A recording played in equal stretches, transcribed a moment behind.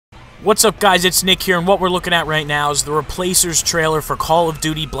What's up, guys? It's Nick here, and what we're looking at right now is the Replacers trailer for Call of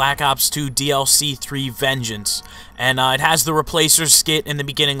Duty Black Ops 2 DLC 3 Vengeance. And it has the Replacers skit in the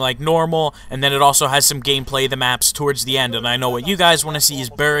beginning like normal, and then it also has some gameplay of the maps towards the end. And I know what you guys want to see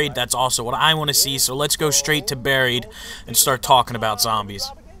is Buried. That's also what I want to see, so let's go straight to Buried and start talking about zombies.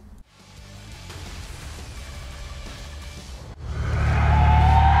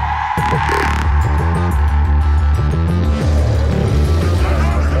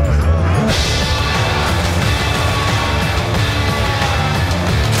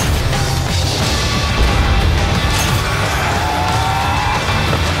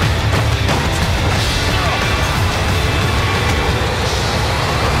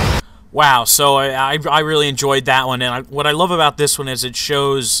 Wow, so I really enjoyed that one, and what I love about this one is it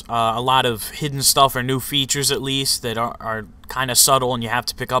shows a lot of hidden stuff, or new features at least, that are kind of subtle and you have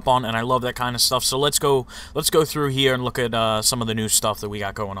to pick up on, and I love that kind of stuff. So let's go through here and look at some of the new stuff that we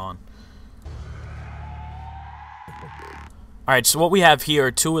got going on. Alright, so what we have here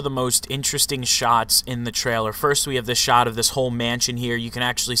are two of the most interesting shots in the trailer. First, we have the shot of this whole mansion here. You can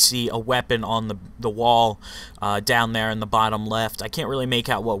actually see a weapon on the wall down there in the bottom left. I can't really make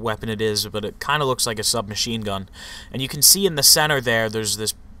out what weapon it is, but it kind of looks like a submachine gun. And you can see in the center there's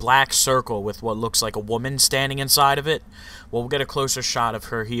this black circle with what looks like a woman standing inside of it. Well, we'll get a closer shot of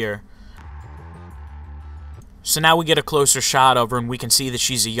her here. So now we get a closer shot of her, and we can see that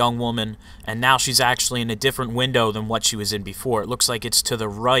she's a young woman, and now she's actually in a different window than what she was in before. It looks like it's to the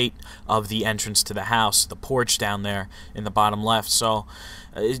right of the entrance to the house, the porch down there in the bottom left. So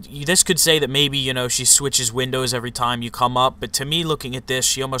this could say that maybe, you know, she switches windows every time you come up, but to me, looking at this,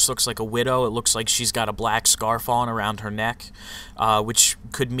 she almost looks like a widow. It looks like she's got a black scarf on around her neck, which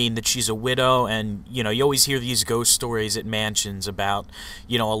could mean that she's a widow. And, you know, you always hear these ghost stories at mansions about,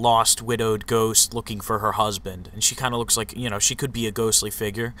 you know, a lost widowed ghost looking for her husband, and she kind of looks like, you know, she could be a ghostly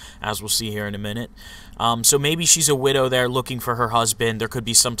figure, as we'll see here in a minute. So maybe she's a widow there looking for her husband. There could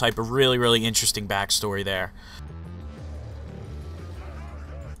be some type of really, really interesting backstory there.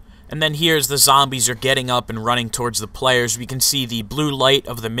 And then here's the zombies are getting up and running towards the players. We can see the blue light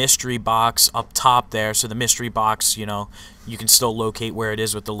of the mystery box up top there. So the mystery box, you know, you can still locate where it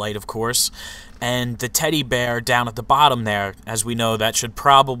is with the light, of course. And the teddy bear down at the bottom there, as we know, that should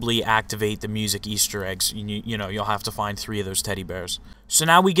probably activate the music Easter eggs. You know, you'll have to find 3 of those teddy bears. So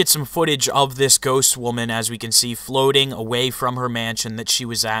now we get some footage of this ghost woman, as we can see, floating away from her mansion that she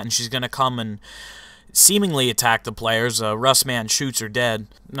was at. And she's going to come and seemingly attack the players. Russ Man shoots her dead.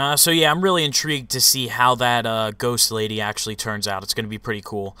 So yeah, I'm really intrigued to see how that ghost lady actually turns out. It's going to be pretty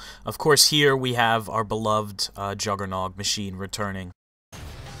cool. Of course, here we have our beloved Juggernog machine returning.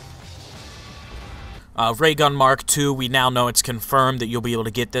 Ray Gun Mark II, we now know it's confirmed that you'll be able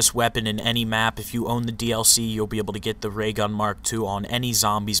to get this weapon in any map. If you own the DLC, you'll be able to get the Ray Gun Mark II on any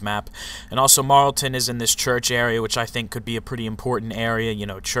zombies map. And also, Marlton is in this church area, which I think could be a pretty important area. You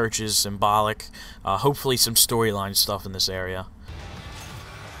know, church is symbolic. Hopefully some storyline stuff in this area.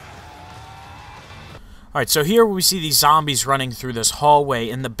 Alright, so here we see these zombies running through this hallway.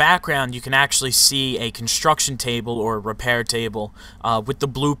 In the background, you can actually see a construction table or a repair table with the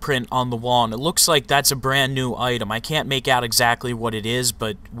blueprint on the wall, and it looks like that's a brand new item. I can't make out exactly what it is,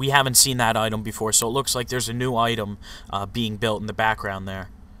 but we haven't seen that item before, so it looks like there's a new item being built in the background there.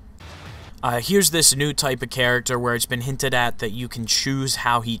 Here's this new type of character where it's been hinted at that you can choose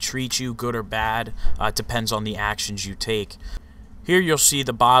how he treats you, good or bad. It depends on the actions you take. Here you'll see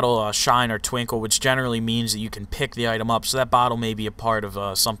the bottle shine or twinkle, which generally means that you can pick the item up, so that bottle may be a part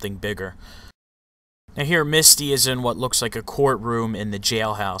of something bigger. Now here Misty is in what looks like a courtroom in the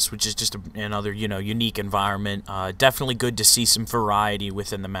jailhouse, which is just another, you know, unique environment. Definitely good to see some variety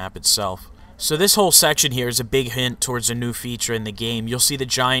within the map itself. So this whole section here is a big hint towards a new feature in the game. You'll see the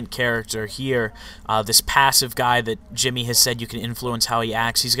giant character here, this passive guy that Jimmy has said you can influence how he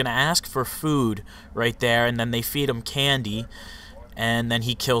acts. He's going to ask for food right there, and then they feed him candy, and then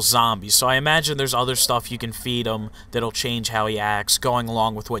he kills zombies. So I imagine there's other stuff you can feed him that'll change how he acts, going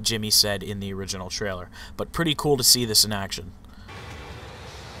along with what Jimmy said in the original trailer. But pretty cool to see this in action.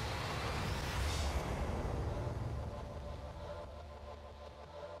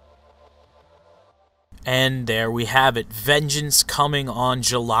 And there we have it. Vengeance coming on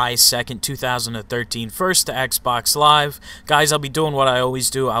July 2nd, 2013. First to Xbox Live. Guys, I'll be doing what I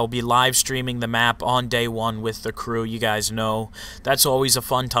always do. I'll be live streaming the map on day 1 with the crew. You guys know that's always a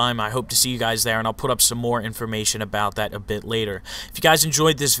fun time. I hope to see you guys there, and I'll put up some more information about that a bit later. If you guys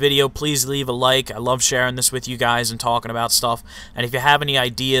enjoyed this video, please leave a like. I love sharing this with you guys and talking about stuff. And if you have any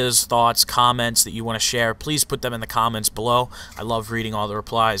ideas, thoughts, comments that you want to share, please put them in the comments below. I love reading all the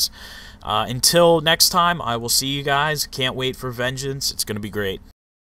replies. Until next time, I will see you guys. Can't wait for Vengeance. It's going to be great.